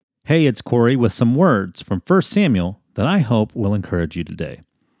Hey, it's Corey with some words from 1 Samuel that I hope will encourage you today.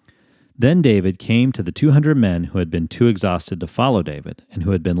 Then David came to the 200 men who had been too exhausted to follow David and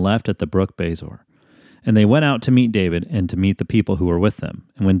who had been left at the brook Bezor. And they went out to meet David and to meet the people who were with them.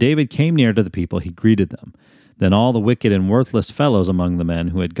 And when David came near to the people, he greeted them. Then all the wicked and worthless fellows among the men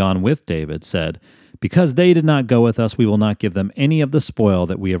who had gone with David said, "Because they did not go with us, we will not give them any of the spoil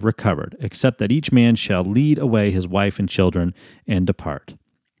that we have recovered, except that each man shall lead away his wife and children and depart."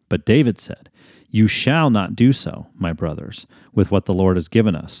 But David said, "You shall not do so, my brothers, with what the Lord has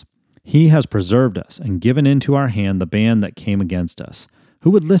given us. He has preserved us and given into our hand the band that came against us. Who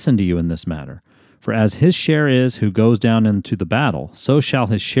would listen to you in this matter? For as his share is who goes down into the battle, so shall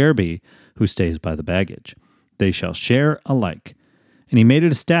his share be who stays by the baggage. They shall share alike." And he made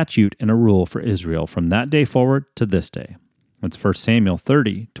it a statute and a rule for Israel from that day forward to this day. That's 1 Samuel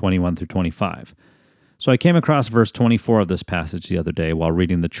 30, 21 through 25. So I came across verse 24 of this passage the other day while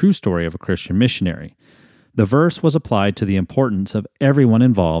reading the true story of a Christian missionary. The verse was applied to the importance of everyone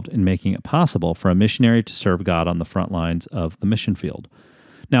involved in making it possible for a missionary to serve God on the front lines of the mission field.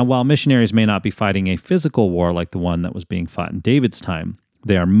 Now, while missionaries may not be fighting a physical war like the one that was being fought in David's time,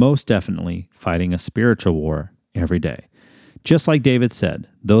 they are most definitely fighting a spiritual war every day. Just like David said,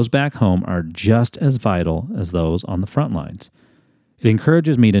 those back home are just as vital as those on the front lines. It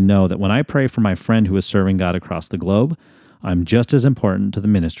encourages me to know that when I pray for my friend who is serving God across the globe, I'm just as important to the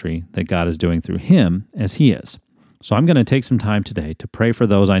ministry that God is doing through him as he is. So I'm going to take some time today to pray for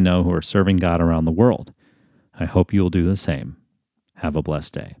those I know who are serving God around the world. I hope you will do the same. Have a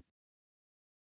blessed day.